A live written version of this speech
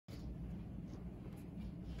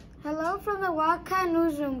Hello from the Wildcat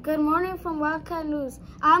Newsroom. Good morning from Wildcat News.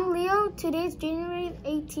 I'm Leo. Today's January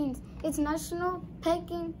 18th. It's National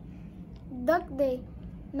Peking Duck Day.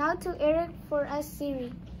 Now to Eric for Ask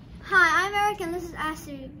Siri. Hi, I'm Eric and this is Ask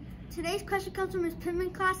Siri. Today's question comes from Ms.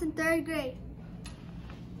 Pittman class in 3rd grade.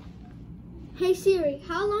 Hey Siri,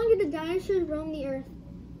 how long did the dinosaurs roam the earth?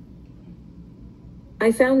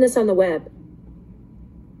 I found this on the web.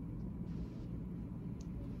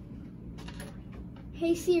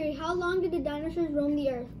 Hey Siri, how long did the dinosaurs roam the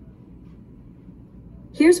earth?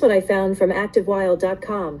 Here's what I found from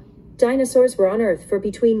ActiveWild.com. Dinosaurs were on Earth for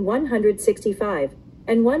between 165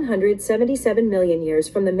 and 177 million years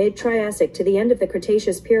from the mid-Triassic to the end of the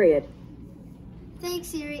Cretaceous period. Thanks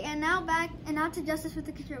Siri, and now to Justice with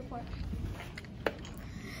the kitchen report.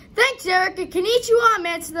 Thanks, Eric. Konnichiwa,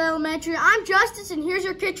 Manson Elementary. I'm Justice, and here's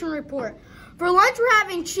your kitchen report. For lunch, we're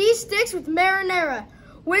having cheese sticks with marinara.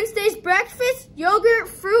 Wednesday's breakfast, yogurt,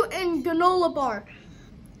 fruit, and granola bar.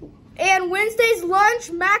 And Wednesday's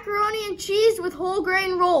lunch, macaroni and cheese with whole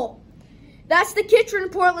grain roll. That's the kitchen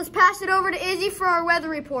report. Let's pass it over to Izzy for our weather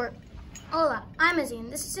report. Hola, I'm Izzy,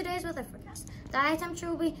 and this is today's weather forecast. The high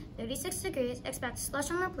temperature will be 36 degrees, expect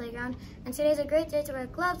slush on the playground, and today's a great day to wear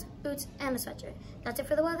gloves, boots, and a sweatshirt. That's it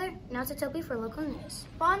for the weather. Now to Toby for local news.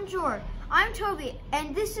 Bonjour, I'm Toby,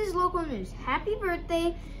 and this is local news. Happy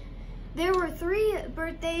birthday. There were 3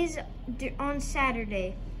 birthdays on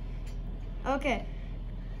Saturday. Okay.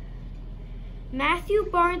 Matthew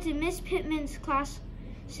Barnes in Miss Pittman's class,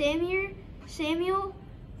 Samuel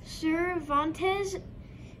Cervantes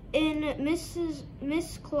in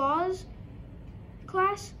Miss Claus'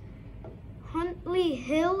 class, Huntley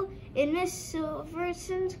Hill in Miss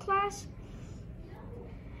Silverson's class,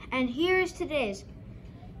 and here's today's: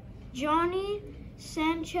 Johnny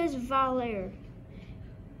Sanchez Valer.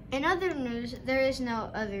 In other news, there is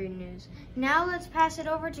no other news. Now let's pass it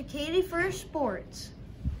over to Katie for sports.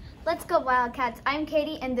 Let's go Wildcats. I'm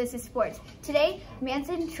Katie and this is sports. Today,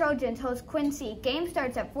 Manson Trojans host Quincy. Game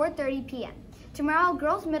starts at 4:30 p.m. Tomorrow,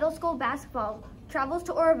 girls middle school basketball travels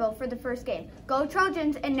to Oroville for the first game. Go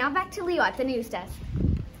Trojans, and now back to Leo at the news desk.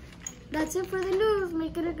 That's it for the news.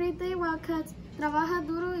 Make it a great day, Wildcats. Trabaja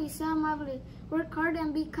duro y sea amable. Work hard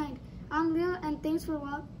and be kind. I'm Leo, and thanks for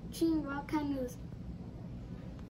watching Wildcat News.